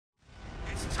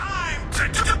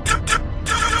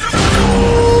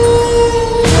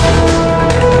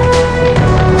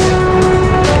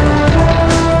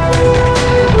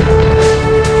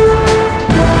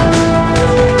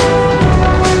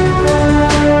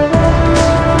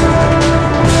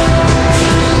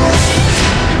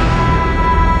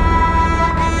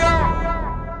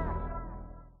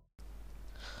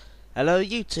Hello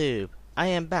YouTube! I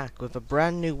am back with a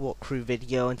brand new walkthrough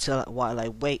video while I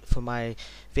wait for my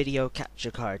video capture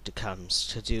card to come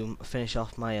to finish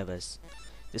off my others.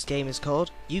 This game is called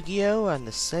Yugioh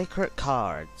The Sacred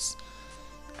Cards.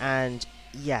 And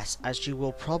yes, as you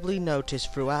will probably notice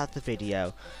throughout the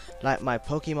video, like my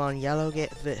Pokemon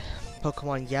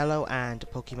Yellow and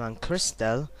Pokemon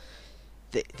Crystal,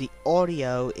 the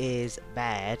audio is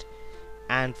bad.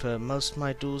 And for most of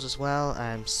my duels as well,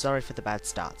 I'm sorry for the bad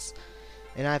starts.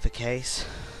 In either case,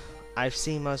 I've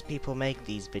seen most people make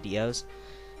these videos.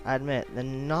 I admit, they're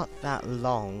not that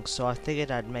long, so I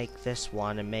figured I'd make this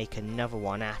one and make another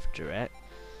one after it.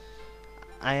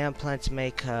 I am planning to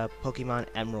make a Pokemon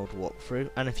Emerald walkthrough,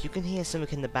 and if you can hear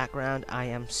something in the background, I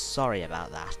am sorry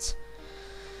about that.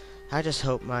 I just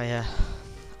hope my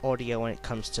audio when it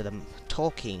comes to the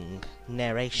talking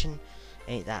narration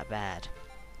ain't that bad.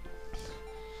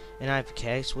 In either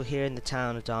case, we're here in the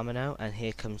town of Domino, and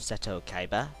here comes Seto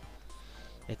Kaiba,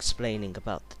 explaining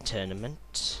about the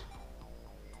tournament.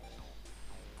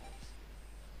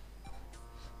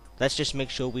 Let's just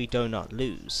make sure we do not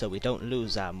lose, so we don't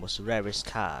lose our most rarest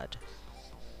card.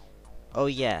 Oh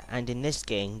yeah, and in this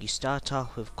game, you start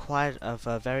off with quite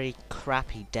a very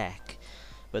crappy deck,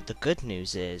 but the good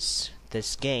news is,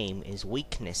 this game is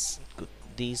weakness.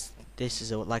 This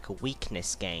is like a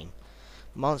weakness game.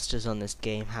 Monsters on this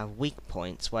game have weak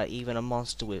points, where even a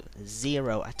monster with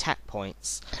 0 attack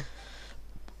points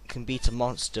can beat a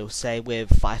monster, say,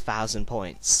 with 5,000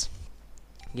 points.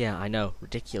 Yeah, I know,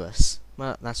 ridiculous.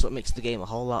 Well, that's what makes the game a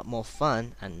whole lot more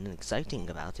fun and exciting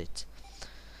about it.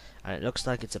 And it looks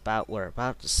like we're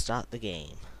about to start the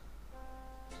game.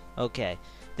 Okay,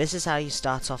 this is how you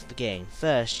start off the game.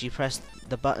 First, you press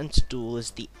the button to duel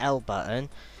is the L button.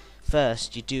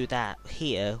 First, you do that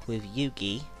here with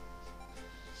Yugi.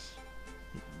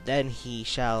 Then he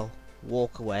shall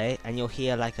walk away, and you'll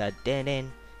hear like a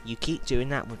din-din. You keep doing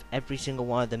that with every single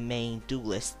one of the main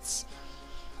duelists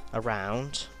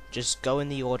around. Just go in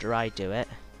the order I do it.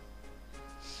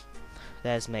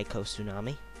 There's Mako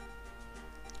Tsunami.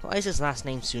 Why is his last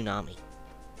name Tsunami?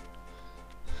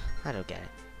 I don't get it.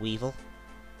 Weevil,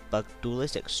 Bug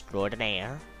Duelist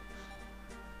Extraordinaire.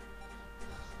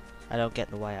 I don't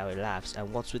get the way how he laughs.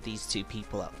 And what's with these two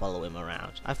people that follow him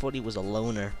around? I thought he was a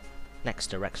loner. Next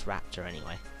to Rex Raptor,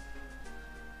 anyway.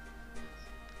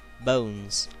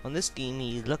 Bones. On this game,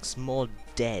 he looks more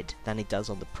dead than he does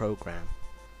on the program.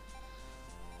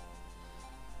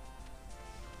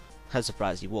 I'm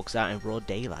surprised he walks out in broad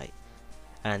daylight.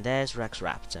 And there's Rex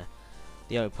Raptor.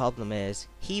 The only problem is,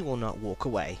 he will not walk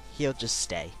away. He'll just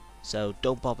stay. So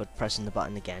don't bother pressing the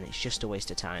button again. It's just a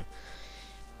waste of time.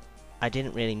 I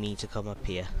didn't really mean to come up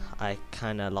here. I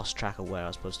kinda lost track of where I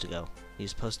was supposed to go. He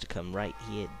was supposed to come right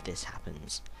here. This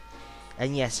happens.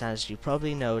 And yes, as you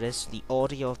probably noticed, the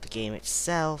audio of the game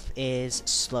itself is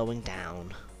slowing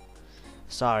down.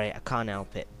 Sorry, I can't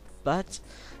help it. But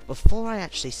before I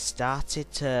actually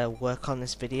started to work on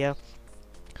this video,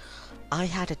 I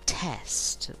had a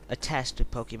test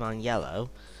with Pokemon Yellow,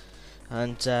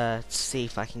 and to see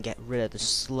if I can get rid of the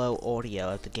slow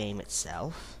audio of the game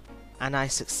itself. And I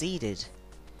succeeded.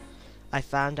 I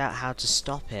found out how to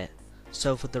stop it.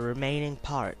 So for the remaining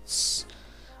parts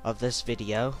of this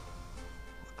video,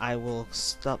 I will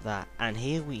stop that. And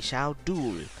here we shall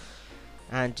duel.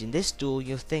 And in this duel,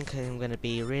 you'll think I'm going to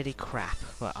be really crap.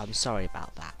 Well, I'm sorry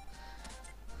about that.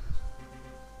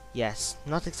 Yes,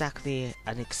 not exactly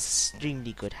an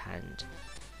extremely good hand.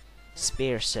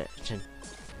 Spear Surgeon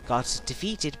got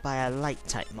defeated by a light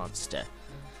type monster.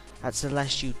 That's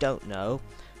unless you don't know.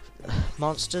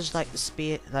 Monsters like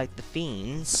the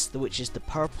fiends, which is the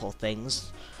purple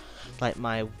things, like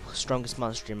my strongest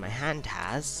monster in my hand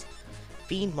has.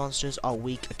 Fiend monsters are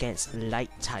weak against light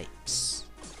types,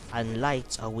 and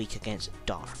lights are weak against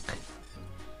dark.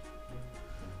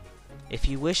 If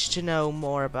you wish to know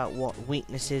more about what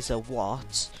weaknesses are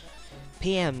what,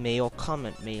 PM me or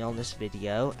comment me on this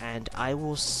video, and I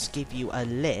will give you a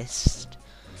list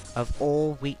of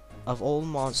all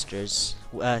monsters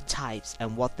types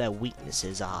and what their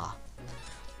weaknesses are.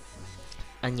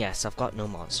 And yes, I've got no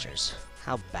monsters.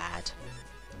 How bad.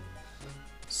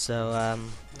 So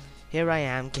here I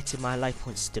am getting my life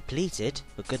points depleted,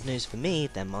 but good news for me,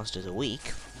 their monsters are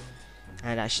weak.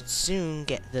 And I should soon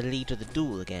get the lead of the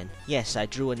duel again. Yes, I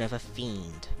drew another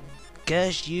fiend.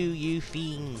 Curse you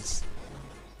fiends.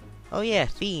 Oh yeah,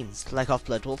 fiends, like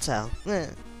Off-Blood will tell.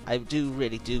 I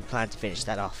really do plan to finish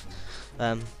that off.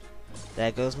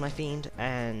 There goes my fiend,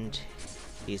 and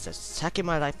he's attacking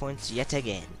my life points yet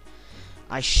again.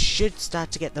 I should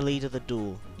start to get the lead of the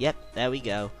duel. Yep, there we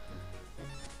go.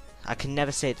 I can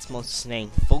never say this monster's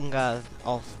name. Funga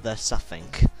of the something.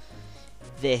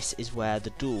 this is where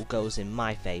the duel goes in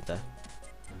my favour.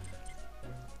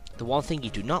 The one thing you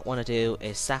do not want to do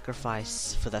is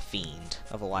sacrifice for the fiend,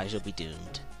 otherwise you'll be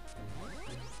doomed.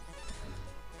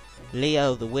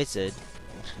 Leo the Wizard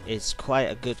is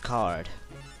quite a good card,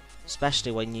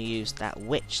 especially when you use that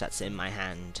witch that's in my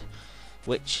hand,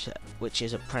 which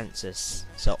is a princess.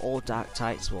 So all dark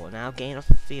types will now gain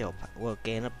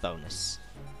a bonus.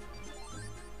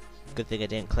 Good thing I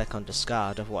didn't click on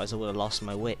discard, otherwise I would have lost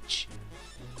my witch.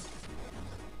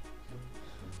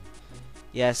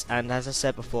 Yes, and as I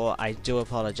said before, I do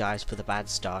apologise for the bad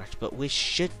start, but we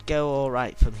should go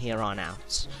alright from here on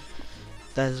out.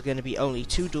 There's going to be only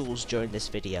 2 duels during this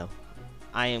video.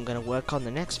 I am going to work on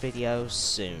the next video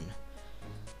soon.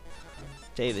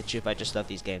 Tell you the truth, I just love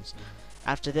these games.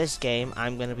 After this game,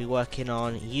 I'm going to be working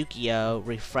on Yu-Gi-Oh!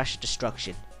 Refresh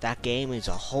Destruction. That game is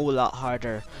a whole lot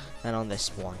harder than on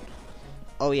this one.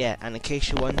 Oh yeah, and in case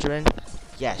you're wondering,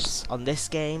 yes, on this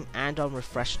game and on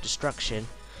Refresh Destruction,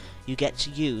 you get to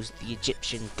use the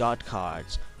Egyptian God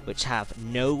cards, which have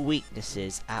no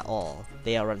weaknesses at all.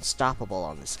 They are unstoppable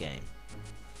on this game.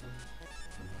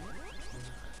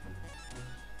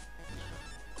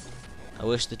 I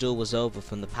wish the duel was over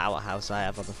from the powerhouse I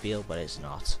have on the field, but it's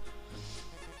not.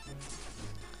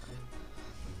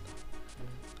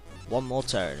 One more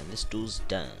turn and this duel's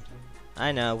done.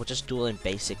 I know, we're just dueling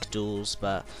basic duels,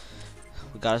 but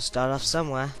we gotta start off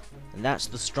somewhere. And that's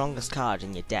the strongest card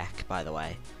in your deck, by the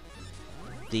way.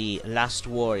 The Last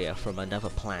Warrior from Another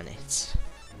Planet.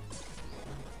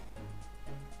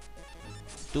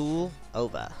 Duel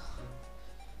over.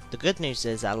 The good news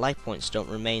is our life points don't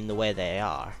remain the way they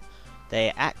are.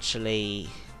 They actually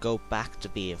go back to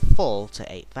being full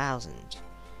to 8,000.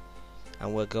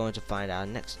 And we're going to find our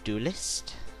next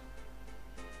duelist.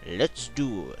 Let's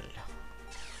duel.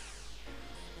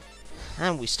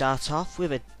 And we start off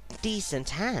with a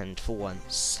decent hand for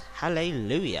once.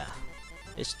 Hallelujah.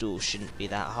 This duel shouldn't be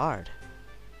that hard.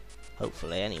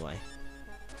 Hopefully, anyway.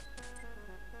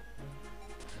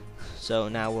 So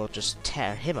now we'll just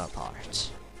tear him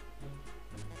apart.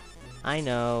 I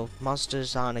know,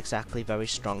 monsters aren't exactly very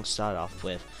strong to start off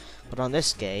with, but on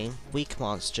this game, weak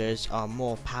monsters are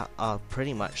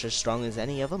pretty much as strong as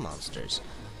any other monsters.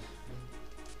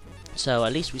 So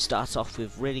at least we start off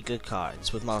with really good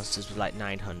cards, with monsters with like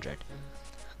 900.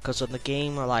 Because on the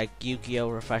game like Yu-Gi-Oh!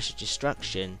 Refresh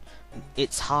Destruction,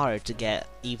 it's hard to get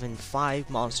even 5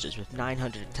 monsters with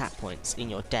 900 attack points in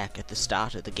your deck at the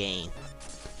start of the game.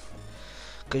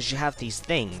 Because you have these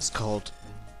things called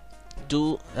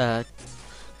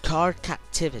card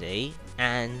captivity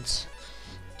and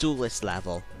duelist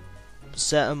level.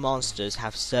 Certain monsters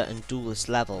have certain duelist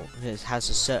level. It has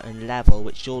a certain level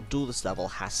which your duelist level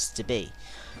has to be,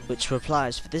 which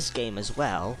applies for this game as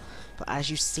well. But as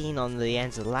you've seen on the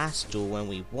end of the last duel when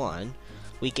we won,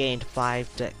 we gained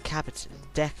 5 deck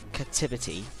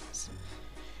captivity.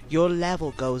 Your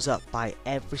level goes up by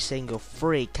every single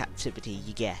free captivity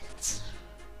you get.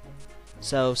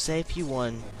 So say if you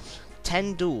won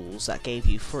 10 duels that gave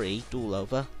you free duel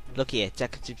over, look here,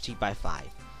 deck captivity by 5.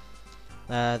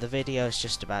 The video is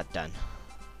just about done.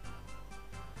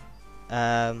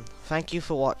 Thank you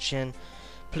for watching.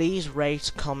 Please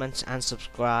rate, comment, and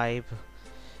subscribe.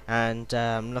 And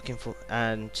I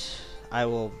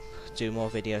will do more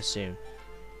videos soon.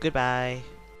 Goodbye.